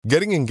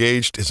Getting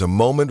engaged is a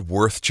moment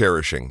worth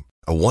cherishing.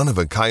 A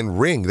one-of-a-kind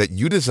ring that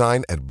you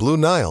design at Blue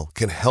Nile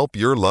can help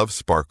your love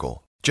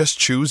sparkle. Just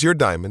choose your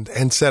diamond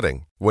and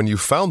setting. When you've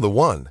found the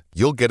one,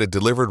 you'll get it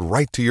delivered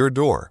right to your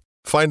door.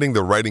 Finding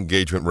the right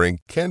engagement ring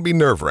can be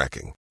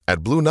nerve-wracking.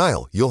 At Blue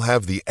Nile, you'll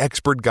have the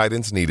expert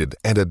guidance needed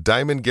and a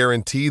diamond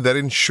guarantee that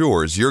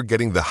ensures you're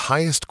getting the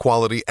highest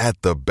quality at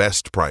the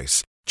best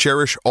price.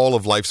 Cherish all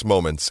of life's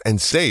moments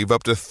and save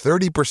up to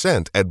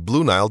 30% at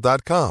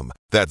BlueNile.com.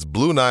 That's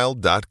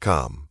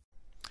BlueNile.com.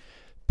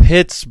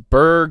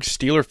 Pittsburgh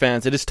Steelers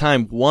fans, it is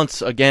time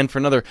once again for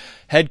another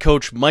head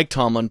coach Mike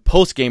Tomlin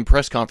post-game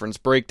press conference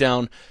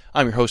breakdown.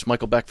 I'm your host,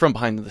 Michael Beck, from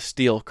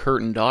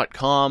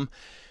BehindTheSteelCurtain.com.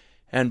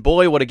 And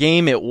boy, what a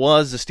game it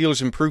was. The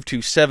Steelers improved to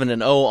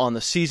 7-0 on the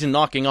season,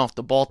 knocking off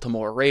the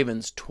Baltimore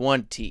Ravens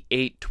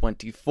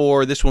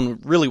 28-24. This one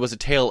really was a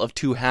tale of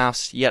two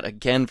halves yet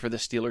again for the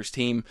Steelers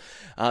team.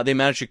 They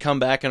managed to come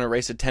back and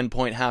erase a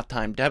 10-point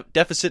halftime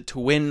deficit to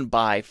win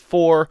by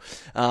 4.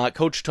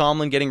 Coach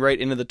Tomlin getting right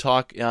into the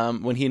talk.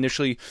 When he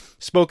initially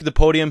spoke at the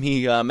podium,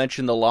 he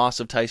mentioned the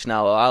loss of Tyson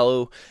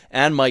Alualu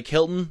and Mike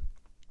Hilton,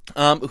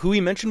 who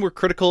he mentioned were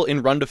critical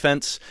in run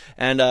defense,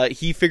 and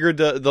he figured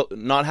the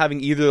not having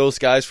either of those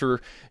guys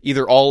for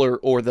either all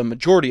or the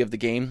majority of the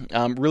game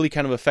really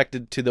kind of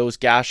affected to those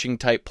gashing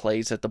type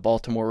plays that the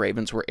Baltimore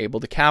Ravens were able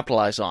to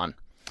capitalize on.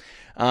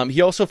 He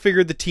also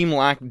figured the team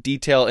lacked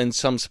detail in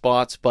some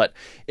spots, but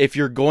if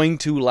you're going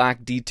to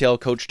lack detail,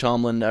 Coach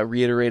Tomlin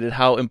reiterated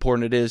how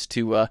important it is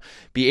to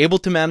be able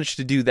to manage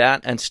to do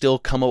that and still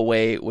come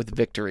away with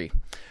victory.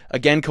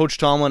 Again, Coach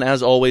Tomlin,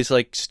 as always,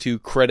 likes to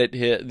credit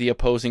the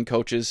opposing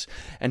coaches,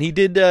 and he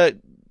did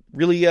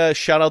really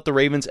shout out the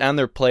Ravens and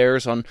their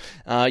players on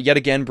yet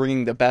again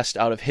bringing the best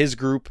out of his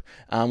group,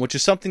 which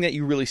is something that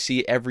you really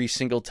see every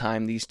single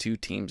time these two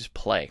teams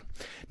play.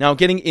 Now,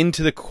 getting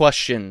into the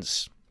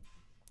questions.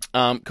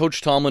 Coach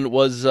Tomlin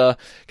was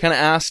kind of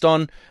asked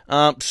on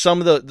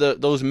some of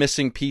those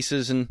missing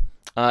pieces, and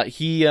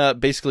he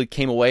basically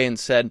came away and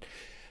said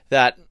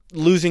that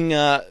losing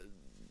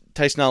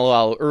Tyson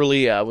Alualu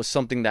early was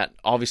something that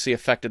obviously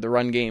affected the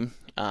run game,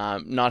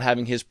 not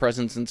having his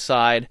presence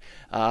inside.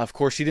 Of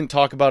course, he didn't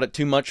talk about it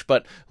too much,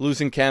 but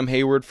losing Cam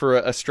Hayward for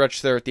a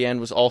stretch there at the end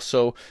was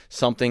also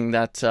something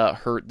that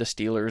hurt the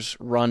Steelers'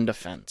 run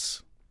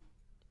defense.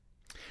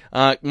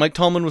 Mike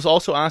Tomlin was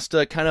also asked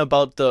kind of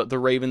about the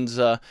Ravens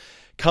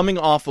coming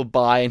off a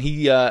bye, and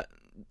he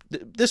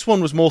this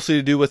one was mostly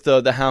to do with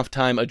the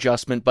halftime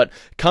adjustment, but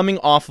coming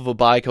off of a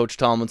bye, Coach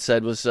Tomlin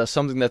said, was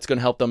something that's going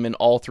to help them in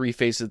all three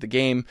phases of the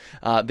game.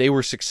 They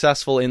were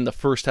successful in the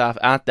first half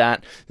at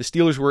that. The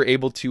Steelers were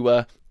able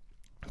to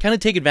kind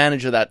of take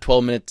advantage of that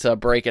 12-minute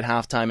break at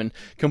halftime and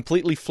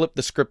completely flip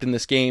the script in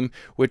this game,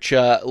 which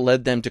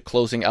led them to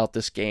closing out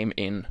this game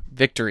in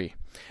victory.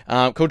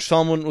 Coach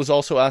Tomlin was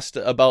also asked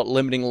about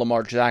limiting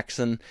Lamar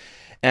Jackson,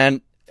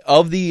 and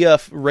of the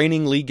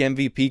reigning league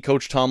MVP,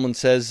 Coach Tomlin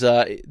says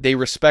they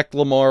respect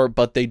Lamar,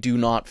 but they do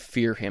not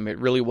fear him. It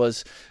really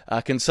was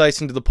concise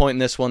and to the point in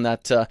this one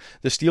that the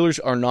Steelers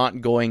are not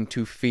going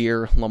to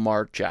fear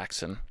Lamar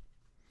Jackson.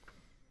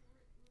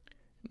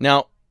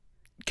 Now,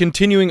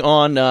 continuing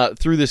on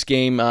through this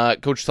game,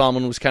 Coach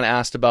Tomlin was kind of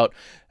asked about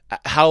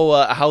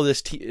how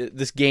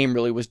this game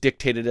really was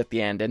dictated at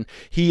the end, and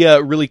he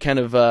really kind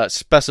of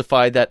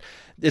specified that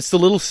it's the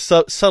little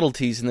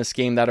subtleties in this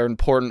game that are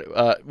important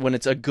when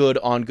it's a good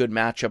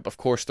matchup. Of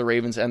course, the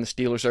Ravens and the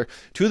Steelers are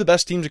two of the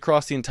best teams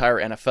across the entire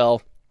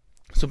NFL.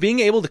 So being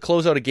able to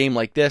close out a game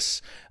like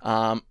this,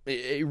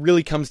 it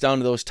really comes down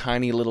to those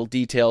tiny little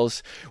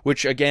details,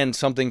 which, again,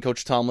 something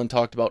Coach Tomlin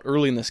talked about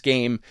early in this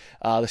game.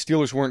 The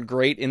Steelers weren't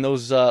great in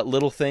those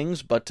little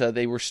things, but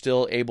they were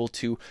still able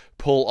to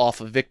pull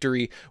off a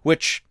victory,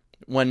 which,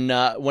 when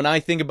I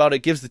think about it,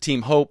 gives the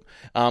team hope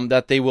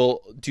that they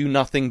will do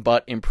nothing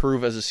but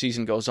improve as the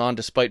season goes on.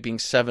 Despite being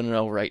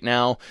 7-0 right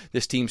now,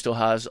 this team still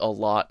has a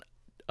lot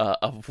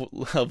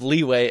of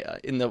leeway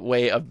in the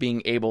way of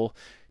being able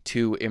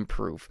to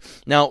improve.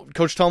 Now,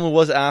 Coach Tomlin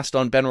was asked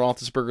on Ben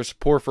Roethlisberger's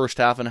poor first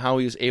half and how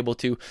he was able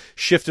to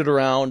shift it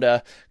around.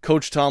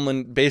 Coach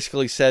Tomlin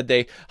basically said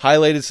they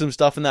highlighted some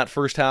stuff in that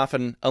first half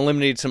and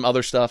eliminated some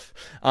other stuff.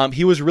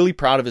 He was really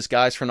proud of his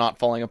guys for not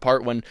falling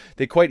apart when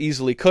they quite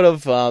easily could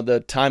have.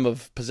 The time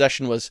of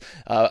possession was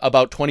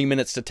about 20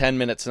 minutes to 10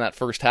 minutes in that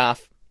first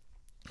half.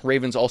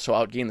 Ravens also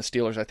outgained the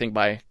Steelers, I think,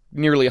 by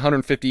nearly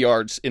 150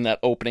 yards in that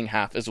opening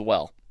half as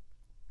well.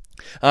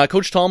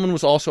 Coach Tomlin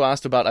was also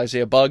asked about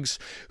Isaiah Buggs,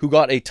 who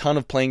got a ton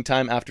of playing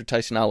time after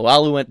Tyson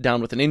Alualu went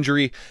down with an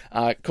injury.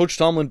 Coach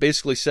Tomlin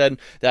basically said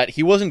that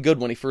he wasn't good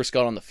when he first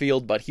got on the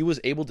field, but he was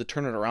able to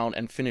turn it around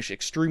and finish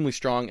extremely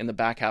strong in the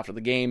back half of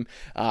the game.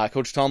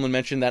 Coach Tomlin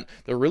mentioned that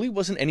there really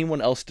wasn't anyone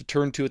else to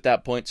turn to at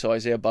that point, so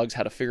Isaiah Buggs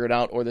had to figure it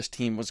out or this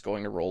team was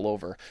going to roll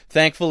over.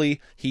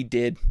 Thankfully, he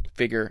did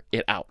figure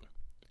it out.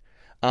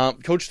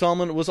 Coach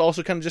Tomlin was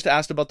also kind of just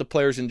asked about the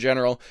players in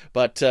general,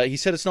 but he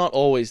said it's not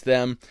always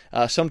them.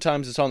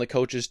 Sometimes it's on the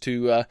coaches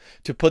to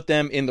put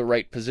them in the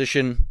right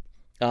position.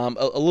 A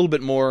little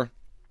bit more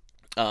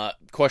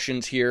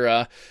questions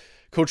here.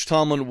 Coach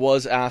Tomlin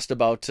was asked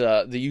about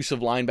the use of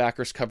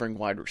linebackers covering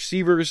wide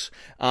receivers.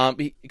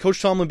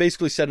 Coach Tomlin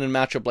basically said in a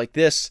matchup like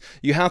this,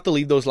 you have to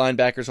leave those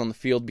linebackers on the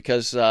field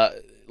because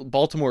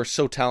Baltimore is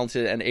so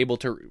talented and able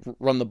to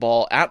run the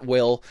ball at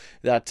will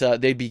that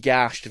they'd be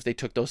gashed if they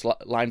took those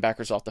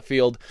linebackers off the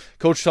field.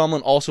 Coach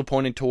Tomlin also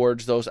pointed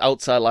towards those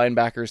outside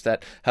linebackers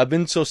that have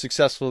been so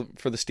successful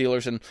for the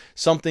Steelers, and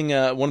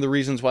one of the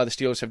reasons why the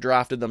Steelers have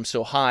drafted them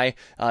so high,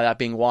 that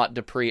being Watt,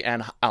 Dupree,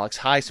 and Alex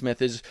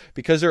Highsmith, is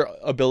because their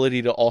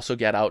ability to also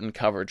get out in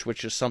coverage,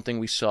 which is something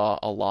we saw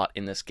a lot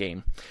in this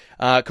game.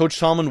 Coach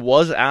Tomlin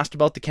was asked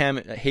about the Cam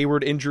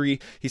Hayward injury.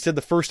 He said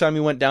the first time he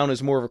went down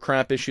is more of a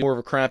cramp issue.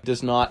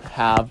 Does not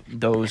have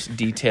those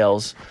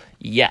details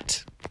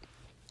yet.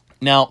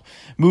 Now,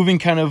 moving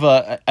kind of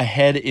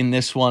ahead in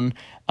this one,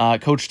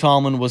 Coach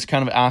Tomlin was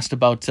kind of asked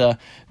about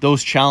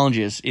those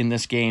challenges in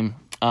this game.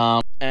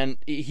 And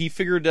he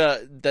figured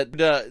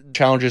that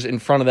challenges in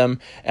front of them,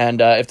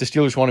 and if the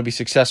Steelers want to be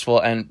successful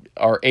and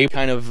are able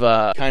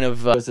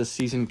as the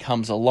season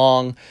comes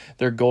along,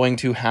 they're going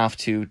to have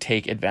to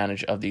take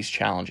advantage of these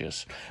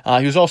challenges.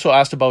 He was also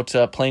asked about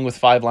playing with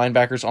 5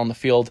 linebackers on the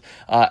field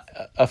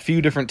a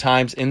few different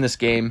times in this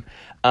game.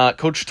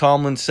 Coach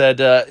Tomlin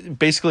said,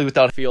 basically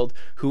without a field,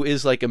 who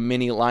is like a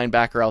mini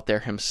linebacker out there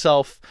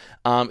himself,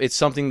 it's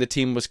something the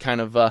team was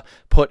kind of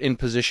put in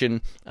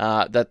position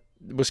that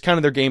was kind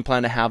of their game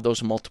plan to have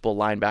those multiple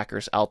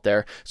linebackers out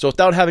there. So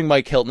without having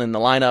Mike Hilton in the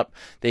lineup,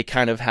 they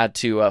kind of had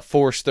to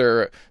force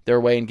their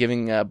way in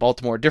giving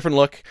Baltimore a different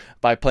look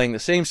by playing the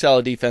same style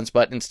of defense,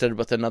 but instead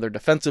with another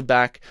defensive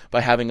back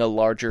by having a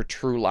larger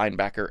true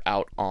linebacker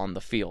out on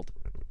the field.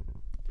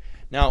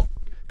 Now,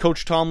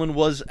 Coach Tomlin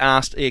was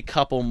asked a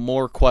couple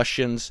more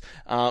questions.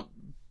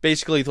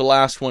 Basically, the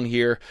last one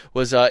here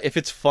was if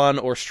it's fun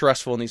or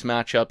stressful in these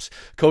matchups.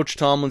 Coach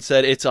Tomlin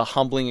said it's a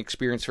humbling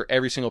experience for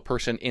every single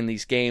person in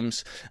these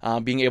games,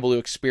 being able to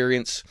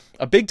experience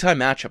a big-time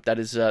matchup that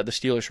is the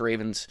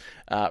Steelers-Ravens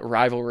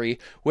rivalry,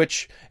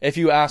 which, if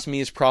you ask me,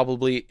 is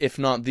probably, if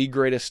not the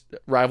greatest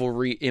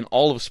rivalry in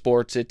all of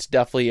sports. It's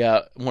definitely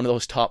one of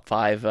those top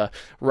 5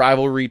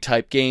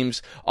 rivalry-type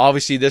games.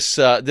 Obviously,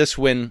 this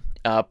win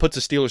puts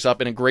the Steelers up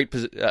in a great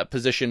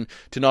position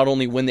to not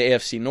only win the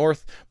AFC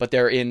North, but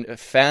they're in a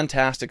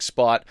fantastic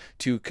spot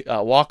to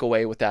walk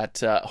away with that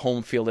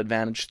home field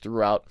advantage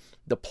throughout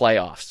the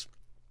playoffs.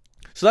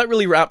 So that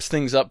really wraps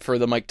things up for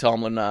the Mike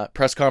Tomlin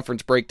press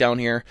conference breakdown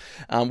here.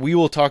 We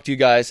will talk to you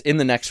guys in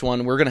the next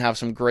one. We're going to have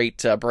some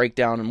great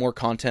breakdown and more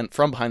content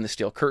from Behind the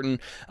Steel Curtain,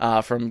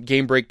 from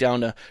game breakdown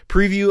to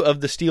preview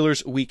of the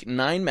Steelers' Week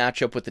 9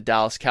 matchup with the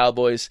Dallas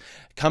Cowboys.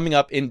 Coming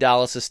up in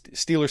Dallas, the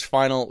Steelers'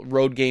 final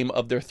road game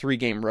of their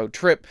 3-game road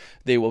trip.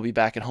 They will be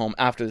back at home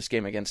after this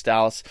game against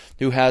Dallas,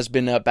 who has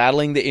been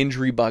battling the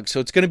injury bug. So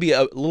it's going to be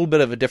a little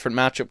bit of a different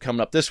matchup coming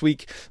up this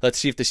week. Let's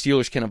see if the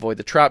Steelers can avoid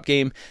the trap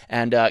game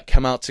and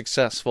come out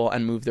successful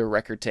and move their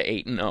record to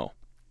 8-0.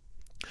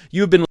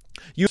 You've been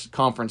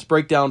conference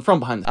breakdown from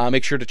behind.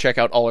 Make sure to check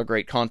out all our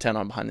great content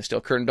on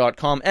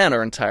BehindTheSteelCurtain.com and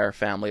our entire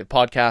family of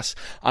podcasts.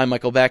 I'm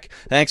Michael Beck.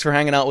 Thanks for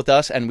hanging out with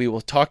us, and we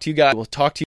will talk to you guys.